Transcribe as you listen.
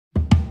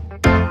Hi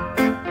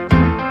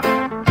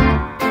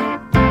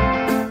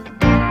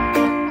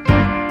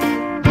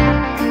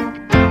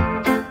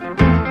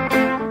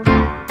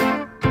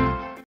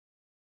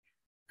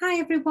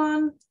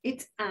everyone,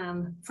 it's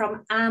Anne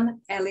from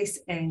Anne Ellis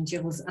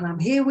Angels, and I'm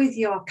here with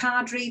your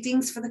card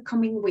readings for the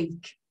coming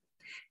week.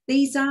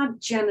 These are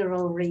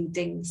general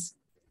readings,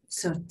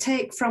 so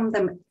take from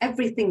them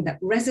everything that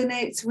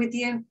resonates with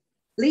you,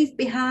 leave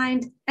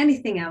behind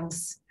anything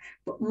else,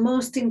 but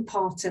most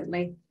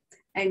importantly,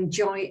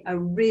 enjoy a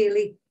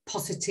really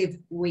positive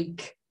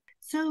week.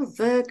 So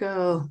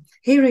Virgo,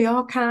 here are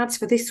your cards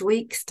for this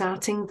week,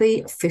 starting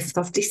the 5th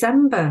of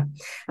December.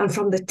 And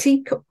from the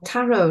Teacup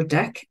Tarot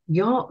deck,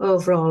 your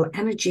overall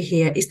energy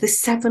here is the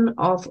 7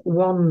 of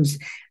Wands.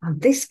 And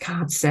this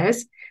card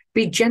says,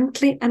 be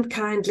gently and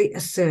kindly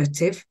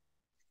assertive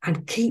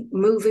and keep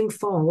moving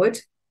forward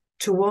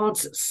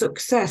towards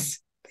success.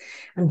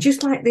 And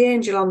just like the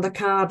angel on the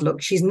card,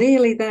 look, she's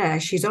nearly there.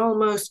 She's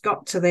almost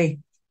got to the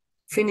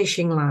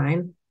finishing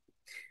line,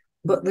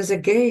 but there's a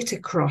gate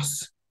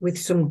across with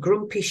some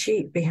grumpy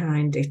sheep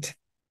behind it.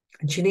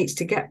 And she needs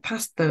to get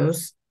past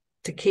those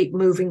to keep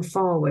moving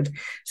forward.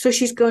 So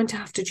she's going to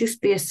have to just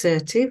be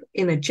assertive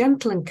in a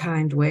gentle and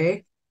kind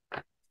way,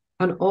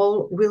 and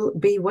all will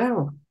be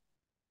well.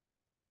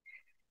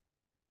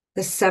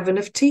 The 7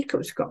 of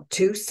Teacups got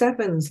 2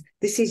 sevens.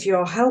 This is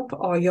your help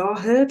or your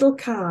hurdle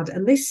card.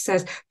 And this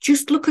says,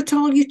 just look at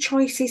all your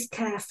choices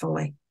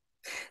carefully.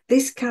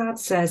 This card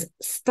says,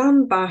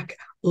 stand back,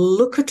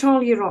 look at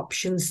all your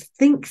options,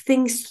 think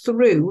things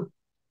through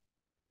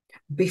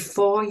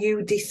before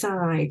you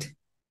decide.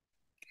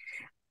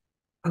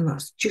 And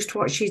that's just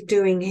what she's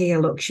doing here.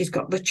 Look, she's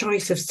got the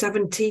choice of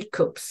 7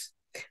 teacups.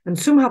 And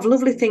some have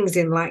lovely things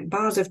in, like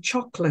bars of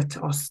chocolate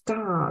or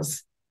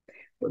stars.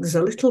 But there's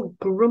a little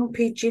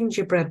grumpy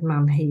gingerbread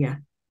man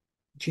here.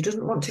 She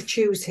doesn't want to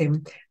choose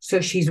him. So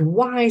she's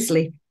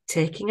wisely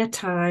taking her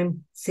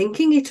time,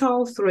 thinking it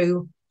all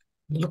through,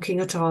 looking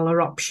at all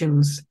her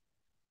options.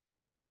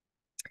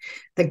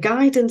 The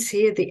guidance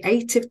here, the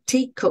 8 of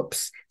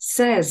Teacups,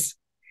 says,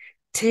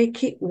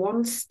 take it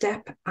one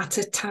step at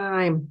a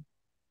time.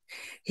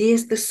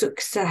 Here's the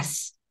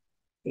success.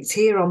 It's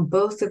here on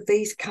both of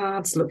these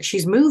cards. Look,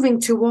 she's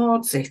moving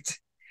towards it,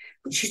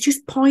 but she's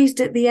just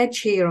poised at the edge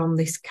here on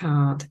this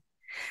card.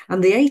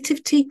 And the 8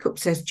 of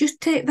Teacups says,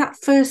 just take that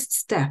first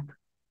step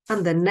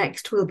and the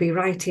next will be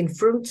right in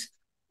front,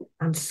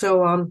 and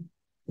so on,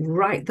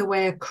 right the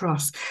way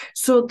across.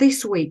 So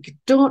this week,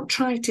 don't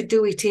try to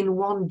do it in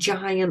one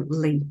giant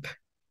leap.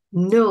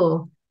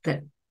 Know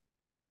that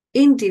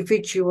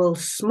individual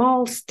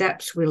small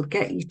steps will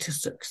get you to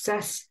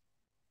success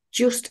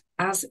just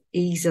as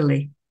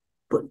easily,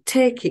 but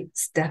take it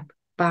step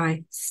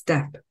by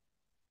step.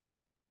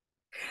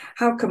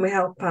 How can we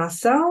help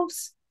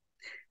ourselves?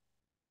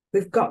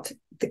 We've got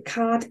the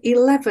card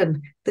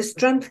 11, the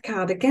Strength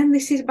card. Again,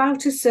 this is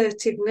about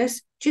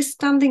assertiveness, just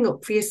standing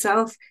up for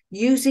yourself,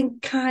 using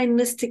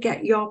kindness to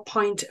get your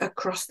point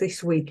across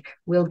this week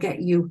will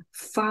get you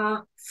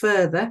far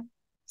further,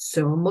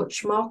 so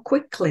much more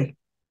quickly.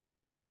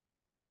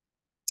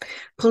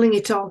 Pulling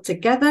it all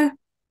together,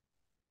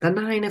 the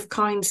 9 of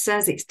Coins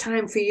says it's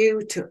time for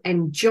you to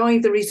enjoy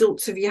the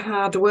results of your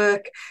hard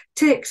work.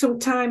 Take some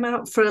time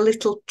out for a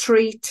little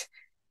treat.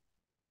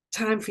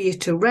 Time for you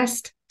to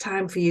rest,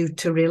 time for you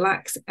to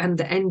relax and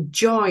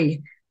enjoy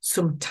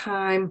some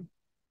time.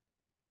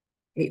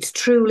 It's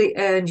truly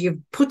earned. You've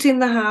put in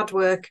the hard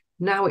work.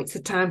 Now it's the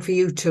time for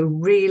you to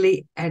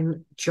really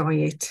enjoy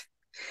it.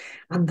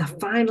 And the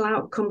final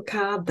outcome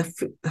card, the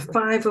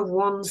 5 of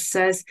Wands,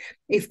 says,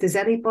 if there's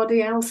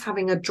anybody else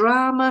having a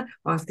drama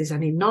or if there's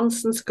any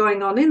nonsense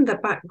going on in the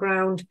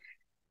background,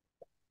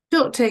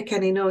 don't take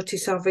any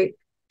notice of it.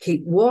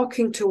 Keep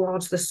walking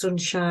towards the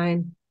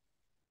sunshine.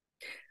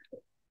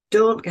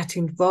 Don't get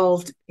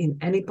involved in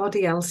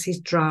anybody else's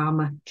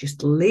drama.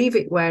 Just leave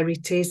it where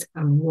it is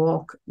and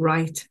walk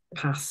right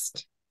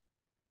past.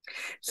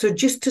 So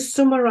just to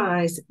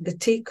summarise the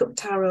Teacup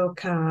Tarot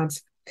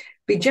cards,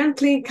 be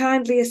gently and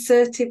kindly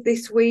assertive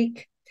this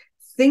week.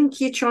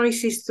 Think your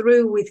choices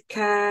through with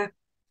care.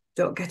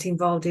 Don't get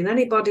involved in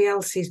anybody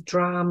else's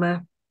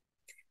drama.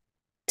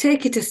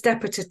 Take it a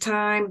step at a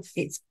time.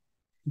 It's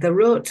the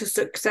road to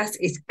success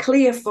is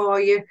clear for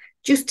you.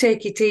 Just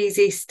take it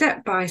easy,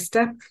 step by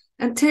step,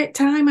 and take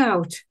time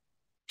out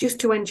just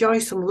to enjoy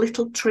some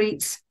little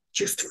treats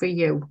just for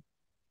you.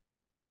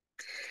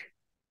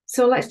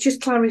 So let's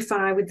just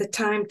clarify with the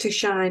Time to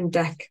Shine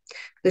deck.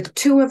 The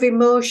 2 of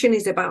Emotion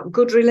is about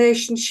good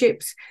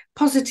relationships,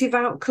 positive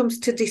outcomes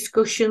to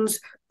discussions,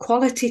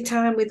 quality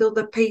time with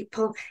other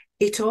people.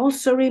 It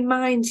also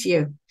reminds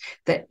you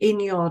that in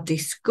your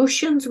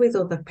discussions with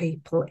other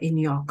people, in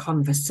your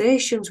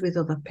conversations with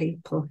other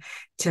people,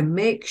 to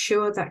make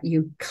sure that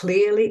you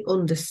clearly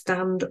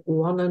understand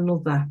one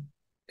another.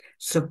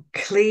 So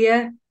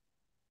clear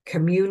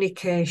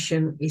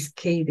communication is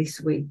key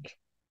this week.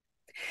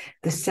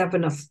 The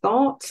 7 of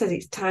Thoughts says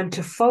it's time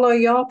to follow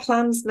your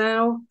plans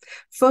now.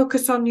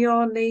 Focus on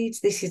your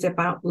needs. This is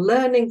about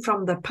learning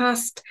from the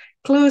past,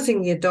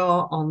 closing your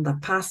door on the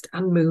past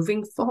and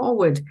moving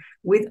forward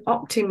with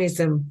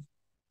optimism.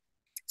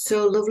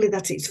 So lovely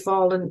that it's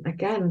fallen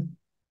again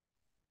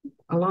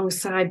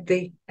alongside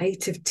the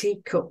 8 of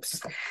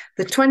Teacups.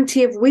 The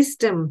 20 of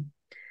Wisdom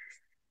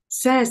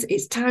says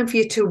it's time for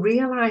you to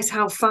realise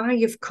how far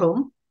you've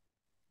come,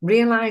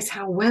 realise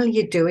how well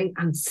you're doing,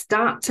 and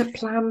start to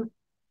plan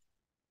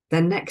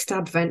the next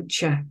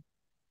adventure.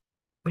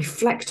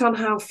 Reflect on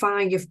how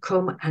far you've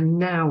come, and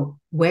now,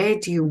 where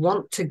do you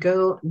want to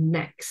go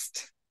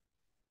next?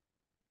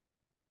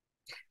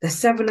 The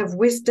 7 of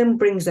Wisdom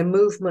brings a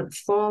movement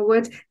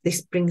forward.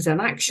 This brings an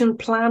action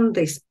plan.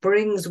 This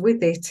brings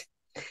with it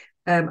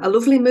a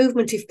lovely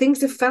movement. If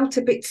things have felt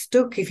a bit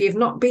stuck, if you've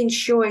not been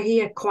sure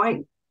here quite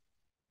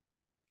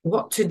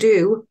what to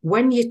do,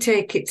 when you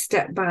take it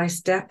step by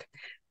step,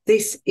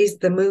 this is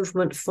the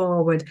movement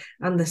forward.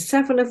 And the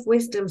 7 of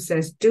Wisdom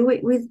says, do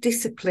it with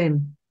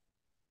discipline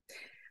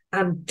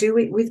and do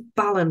it with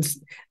balance.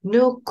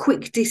 No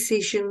quick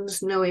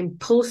decisions, no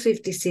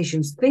impulsive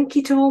decisions. Think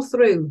it all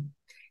through.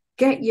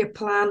 Get your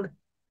plan,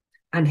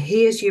 and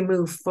here's your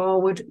move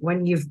forward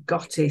when you've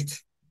got it.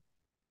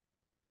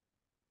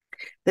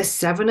 The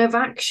 7 of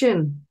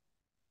Action.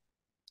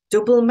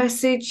 Double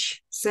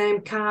message,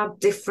 same card,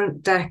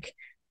 different deck.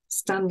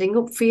 Standing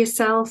up for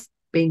yourself,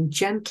 being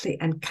gently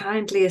and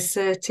kindly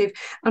assertive,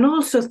 and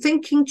also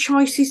thinking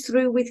choices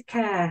through with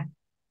care.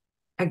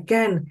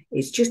 Again,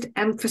 it's just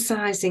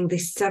emphasising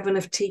this 7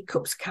 of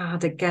Teacups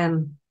card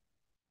again.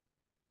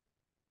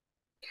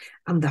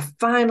 And the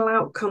final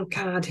outcome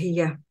card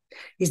here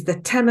is the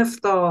 10 of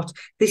Thought.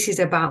 This is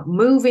about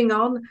moving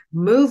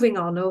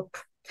on up.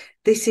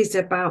 This is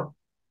about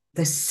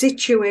the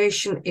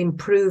situation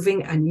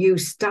improving and you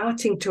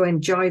starting to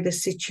enjoy the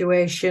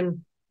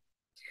situation,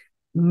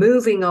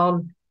 moving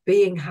on,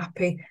 being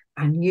happy,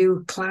 and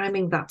you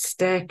climbing that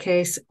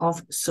staircase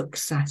of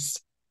success.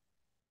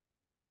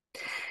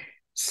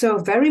 So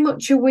very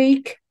much a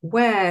week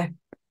where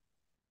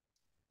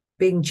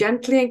being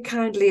gently and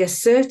kindly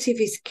assertive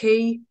is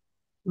key.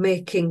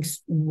 Making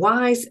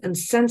wise and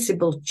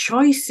sensible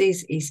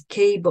choices is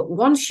key. But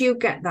once you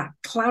get that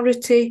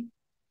clarity,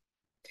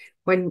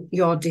 when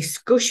your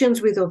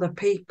discussions with other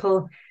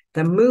people,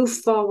 the move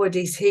forward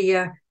is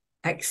here.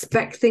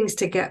 Expect things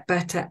to get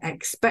better.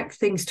 Expect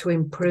things to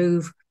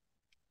improve.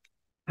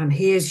 And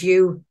here's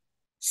you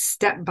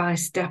step by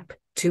step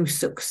to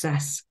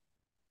success.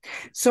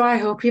 So I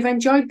hope you've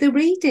enjoyed the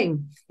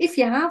reading. If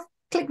you have,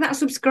 click that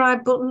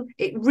subscribe button.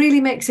 It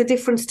really makes a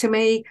difference to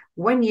me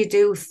when you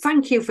do.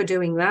 Thank you for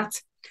doing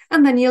that.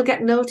 And then you'll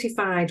get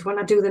notified when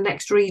I do the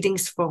next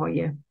readings for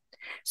you.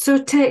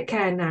 So take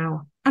care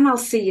now, and I'll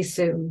see you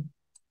soon.